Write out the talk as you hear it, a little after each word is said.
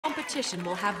competition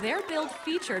will have their build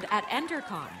featured at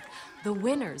EnderCon. The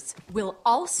winners will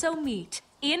also meet,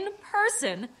 in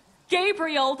person,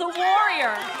 Gabriel the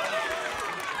Warrior.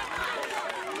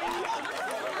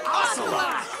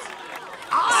 Ocelot!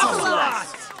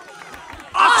 Ocelot!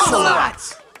 Ocelot!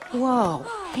 Whoa,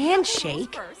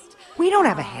 handshake? We don't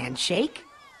have a handshake.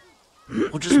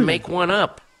 We'll just make one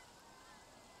up.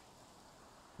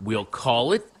 We'll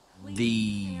call it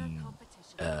the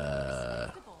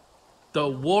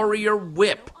Warrior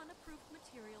Whip.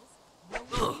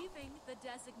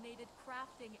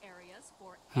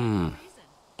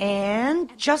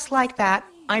 And just like that,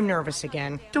 I'm nervous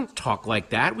again. Don't talk like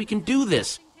that. We can do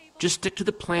this. Just stick to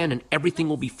the plan and everything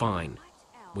will be fine.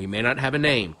 We may not have a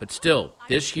name, but still,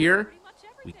 this year,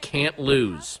 we can't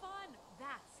lose.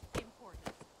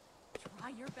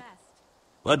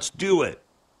 Let's do it.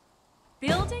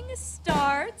 Building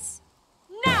starts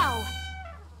now!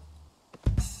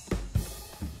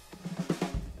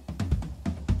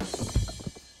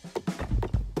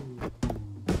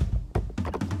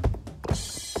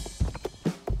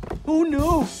 Oh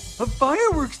no! A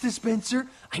fireworks dispenser!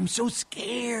 I'm so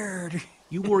scared!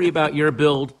 You worry about your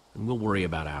build, and we'll worry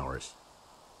about ours.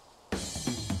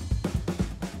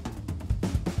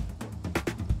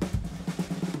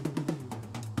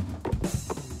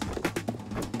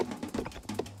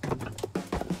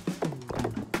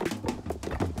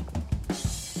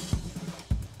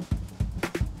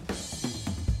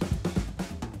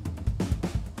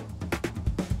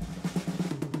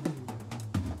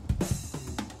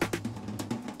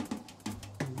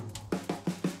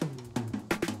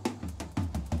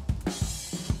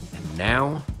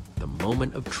 Now, the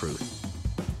moment of truth.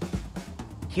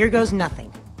 Here goes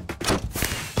nothing.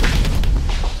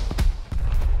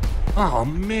 Oh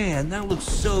man, that looks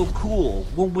so cool.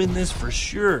 We'll win this for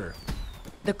sure.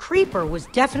 The creeper was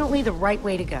definitely the right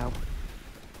way to go.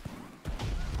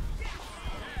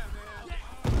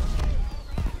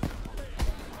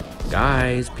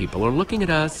 Guys, people are looking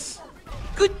at us.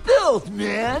 Good build,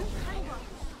 man!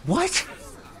 What?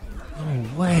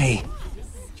 No way.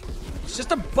 It's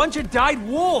just a bunch of dyed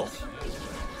wool.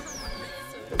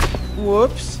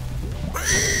 Whoops.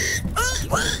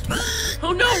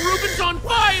 Oh no, Ruben's on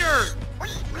fire!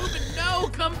 Ruben, no,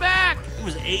 come back! It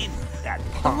was Aiden, that The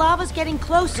punk. lava's getting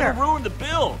closer. Gonna ruin the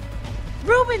build.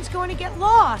 Ruben's going to get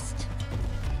lost.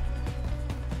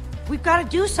 We've got to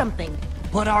do something.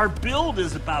 But our build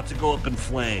is about to go up in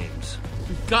flames.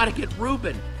 We've got to get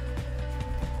Ruben.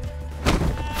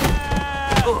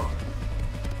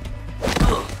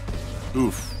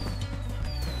 Oof.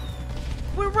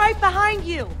 We're right behind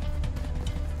you.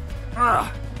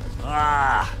 Ah.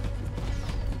 Ah.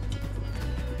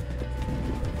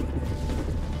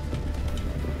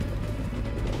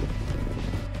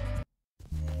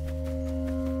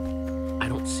 I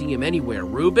don't see him anywhere.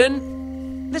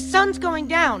 Ruben? The sun's going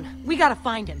down. We got to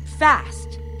find him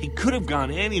fast. He could have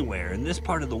gone anywhere, and this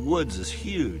part of the woods is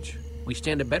huge. We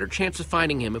stand a better chance of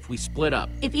finding him if we split up.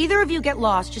 If either of you get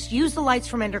lost, just use the lights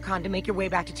from EnderCon to make your way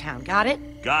back to town. Got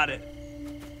it? Got it.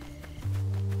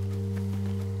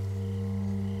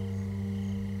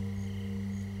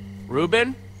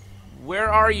 Ruben? Where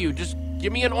are you? Just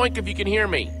give me an oink if you can hear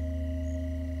me.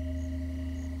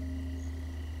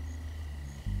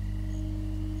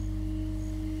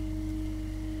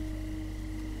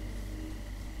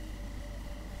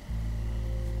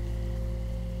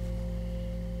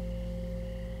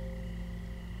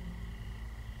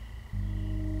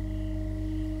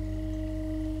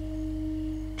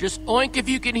 Just oink if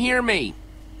you can hear me.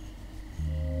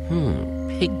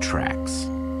 Pig tracks.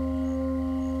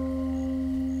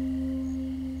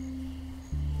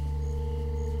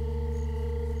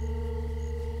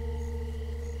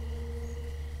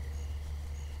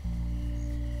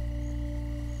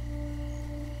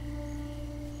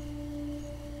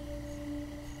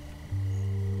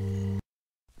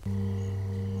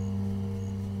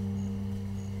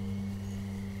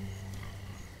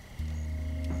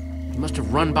 He must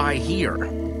have run by here.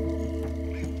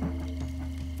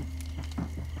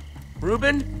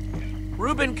 Ruben?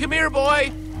 Ruben, come here,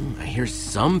 boy! I hear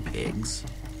some pigs.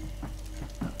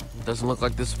 Doesn't look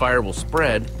like this fire will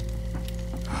spread.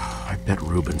 I bet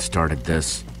Ruben started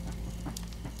this.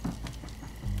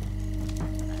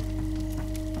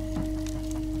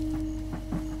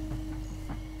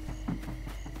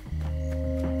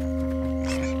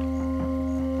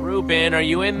 Ruben, are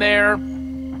you in there?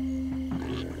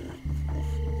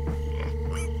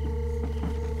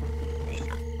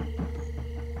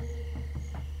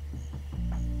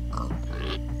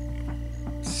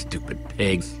 Stupid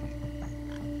pigs.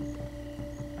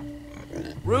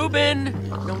 Ruben!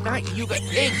 No, not you, got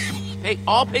pigs! Hey,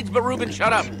 all pigs but Reuben,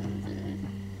 shut up.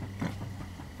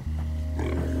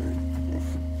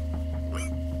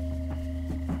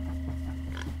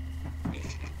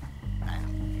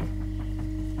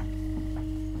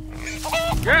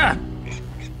 Yeah.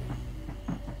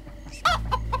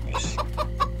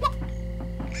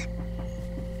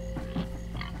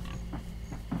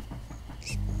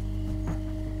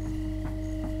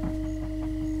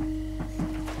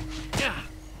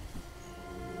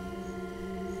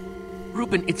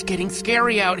 Reuben, it's getting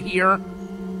scary out here.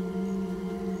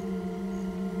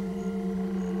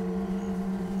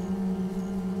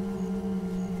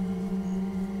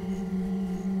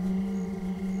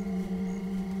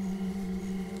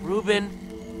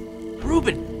 Reuben?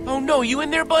 Reuben! Oh no, you in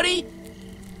there, buddy?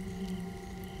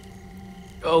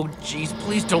 Oh, jeez,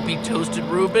 please don't be toasted,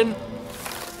 Reuben.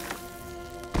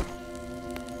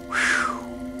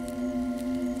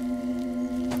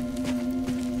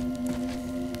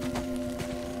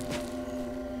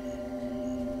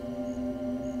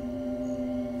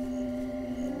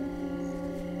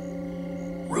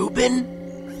 Reuben?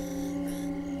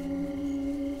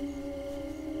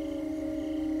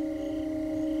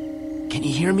 Can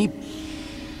you hear me?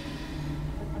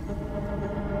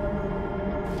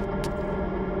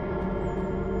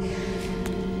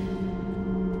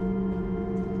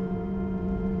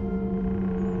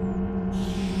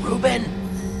 Reuben?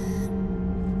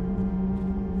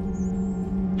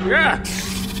 Yeah!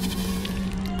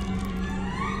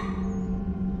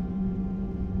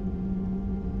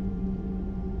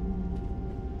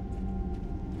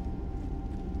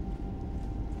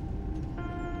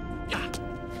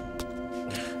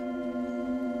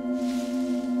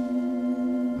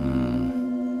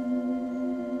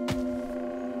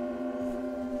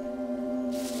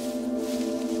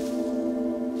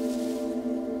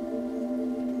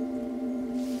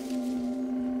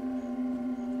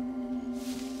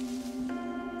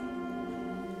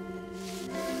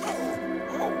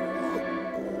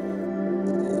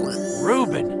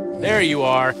 Reuben, there you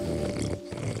are.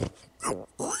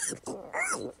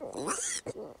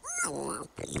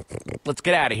 Let's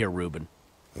get out of here, Reuben.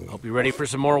 Hope you're ready for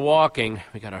some more walking.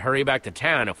 We gotta hurry back to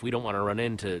town if we don't want to run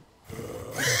into...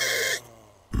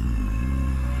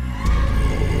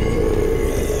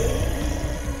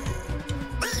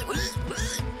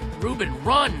 Reuben,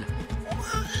 run!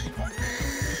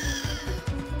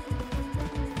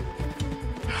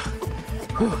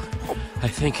 I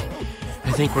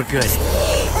think we're good.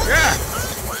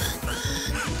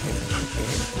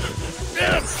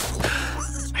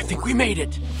 I think we made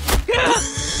it.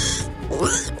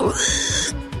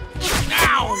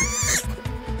 Ow!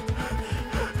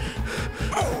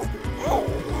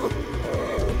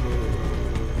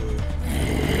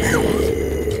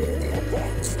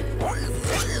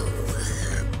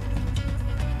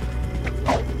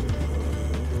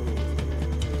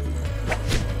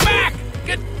 Back!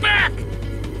 Get back!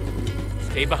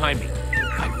 Stay behind me.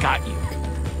 I got you.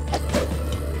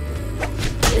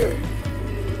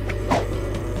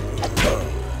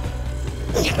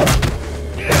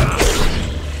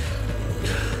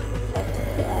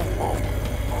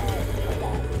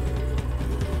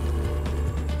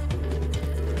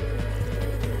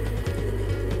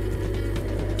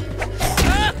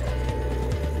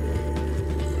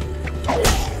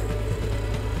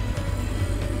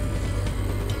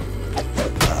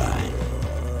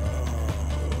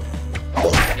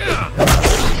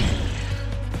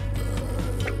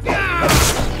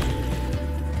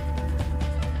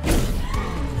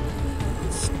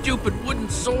 Stupid wooden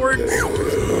swords.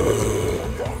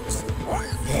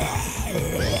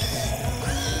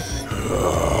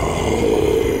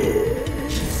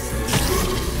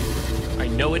 I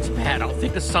know it's bad. I'll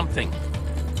think of something.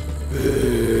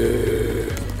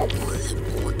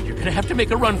 You're gonna have to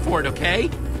make a run for it, okay?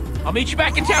 I'll meet you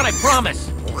back in town, I promise.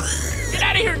 Get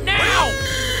out of here now!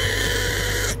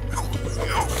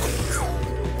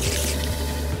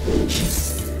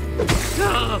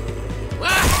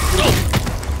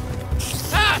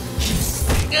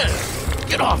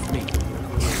 Get off me!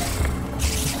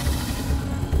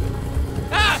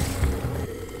 Ah!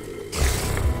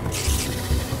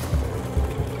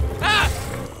 Ah!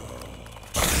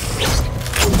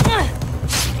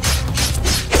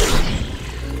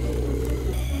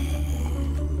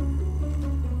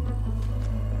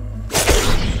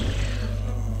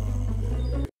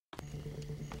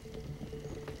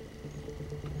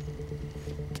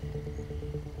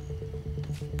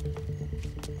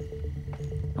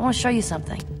 I want to show you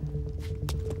something.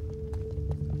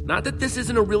 Not that this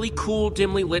isn't a really cool,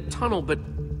 dimly lit tunnel, but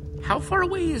how far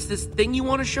away is this thing you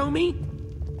want to show me?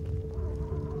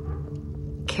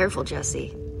 Careful,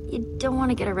 Jesse. you don't want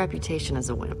to get a reputation as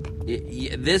a wimp.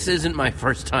 This isn't my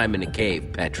first time in a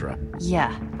cave, Petra.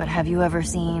 Yeah, but have you ever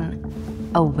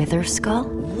seen a wither skull?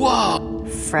 Whoa!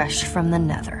 Fresh from the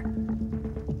nether.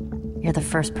 You're the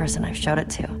first person I've showed it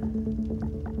to.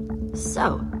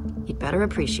 So, you'd better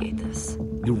appreciate this.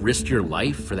 You risked your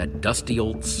life for that dusty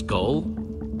old skull?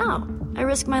 No, I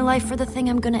risk my life for the thing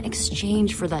I'm gonna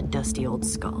exchange for that dusty old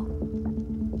skull.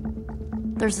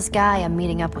 There's this guy I'm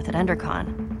meeting up with at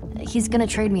EnderCon. He's gonna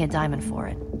trade me a diamond for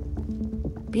it.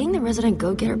 Being the resident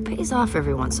go-getter pays off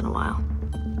every once in a while.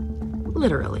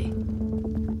 Literally.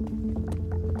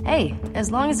 Hey,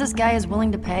 as long as this guy is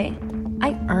willing to pay,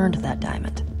 I earned that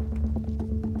diamond.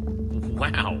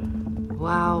 Wow.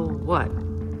 Wow, what?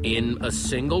 In a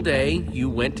single day, you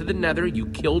went to the nether, you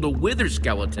killed a wither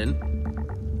skeleton.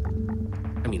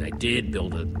 I mean, I did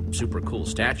build a super cool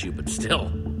statue, but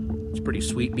still, it's pretty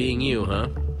sweet being you, huh?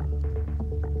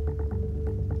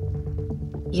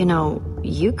 You know,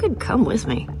 you could come with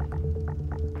me.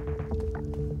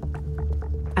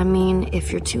 I mean,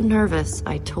 if you're too nervous,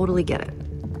 I totally get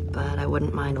it. But I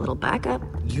wouldn't mind a little backup.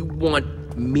 You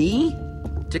want me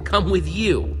to come with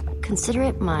you? Consider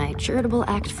it my charitable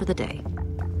act for the day.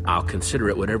 I'll consider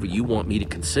it whatever you want me to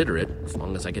consider it, as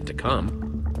long as I get to come.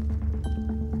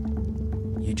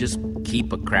 You just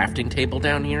keep a crafting table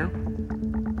down here?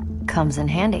 Comes in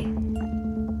handy.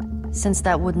 Since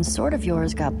that wooden sword of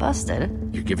yours got busted...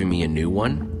 You're giving me a new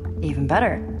one? Even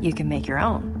better, you can make your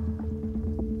own.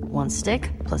 1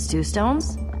 stick plus 2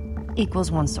 stones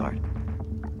equals 1 sword.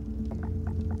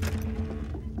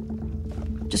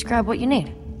 Just grab what you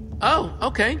need. Oh,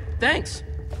 okay, thanks.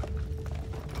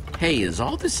 Hey, is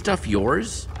all this stuff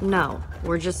yours? No,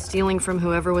 we're just stealing from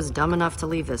whoever was dumb enough to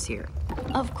leave this here.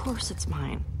 Of course it's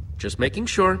mine. Just making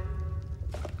sure.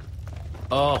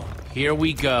 Oh, here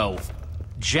we go.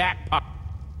 Jackpot.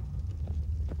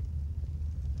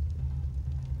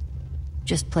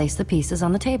 Just place the pieces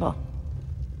on the table.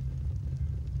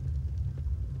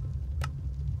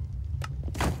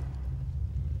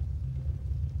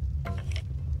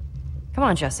 Come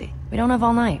on, Jesse. We don't have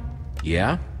all night.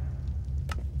 Yeah?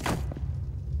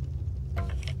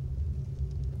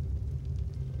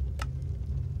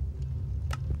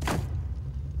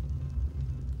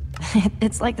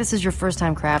 It's like this is your first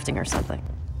time crafting or something.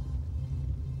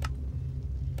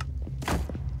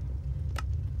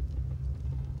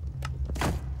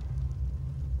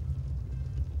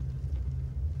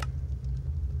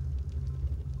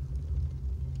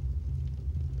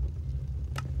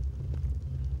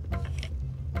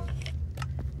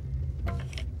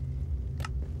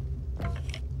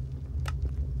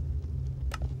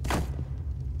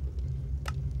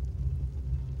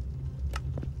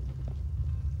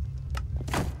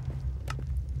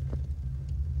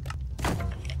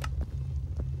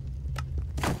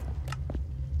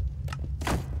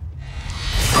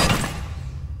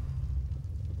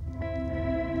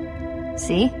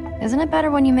 See? Isn't it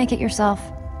better when you make it yourself?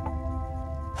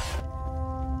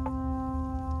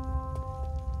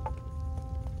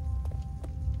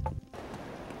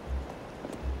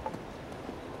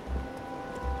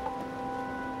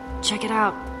 Check it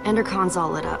out. EnderCon's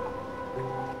all lit up.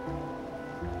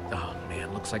 Oh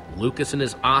man, looks like Lucas and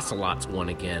his ocelots won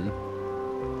again.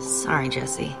 Sorry,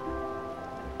 Jesse.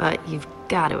 But you've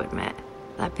got to admit,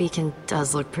 that beacon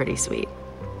does look pretty sweet.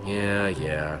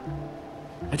 Yeah.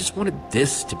 I just wanted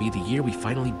this to be the year we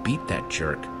finally beat that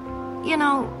jerk. You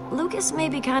know, Lucas may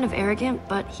be kind of arrogant,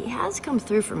 but he has come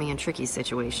through for me in tricky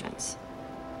situations.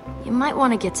 You might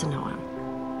want to get to know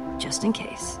him, just in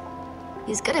case.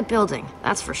 He's good at building,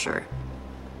 that's for sure.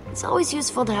 It's always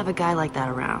useful to have a guy like that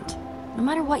around, no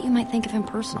matter what you might think of him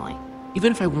personally.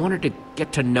 Even if I wanted to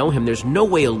get to know him, there's no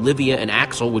way Olivia and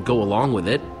Axel would go along with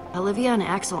it. Olivia and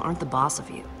Axel aren't the boss of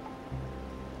you.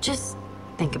 Just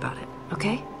think about it,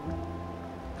 okay?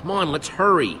 Come on, let's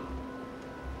hurry.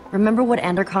 Remember what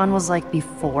EnderCon was like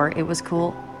before it was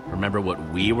cool? Remember what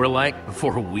we were like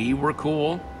before we were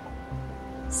cool?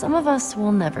 Some of us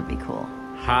will never be cool.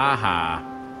 Ha ha.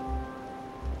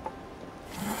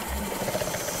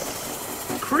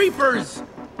 Creepers!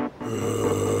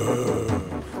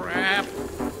 Crap.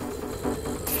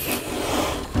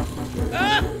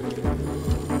 Ah!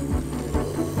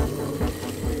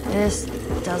 This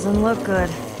doesn't look good.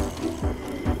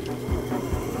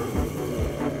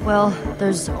 Well,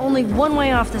 there's only one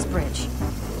way off this bridge.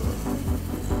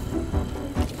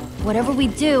 Whatever we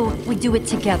do it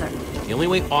together. The only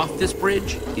way off this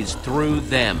bridge is through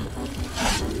them.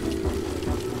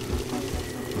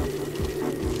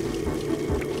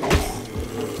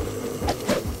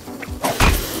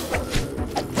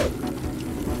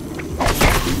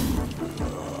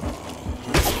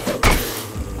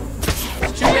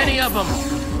 many of them.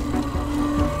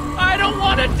 I don't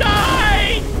want to die!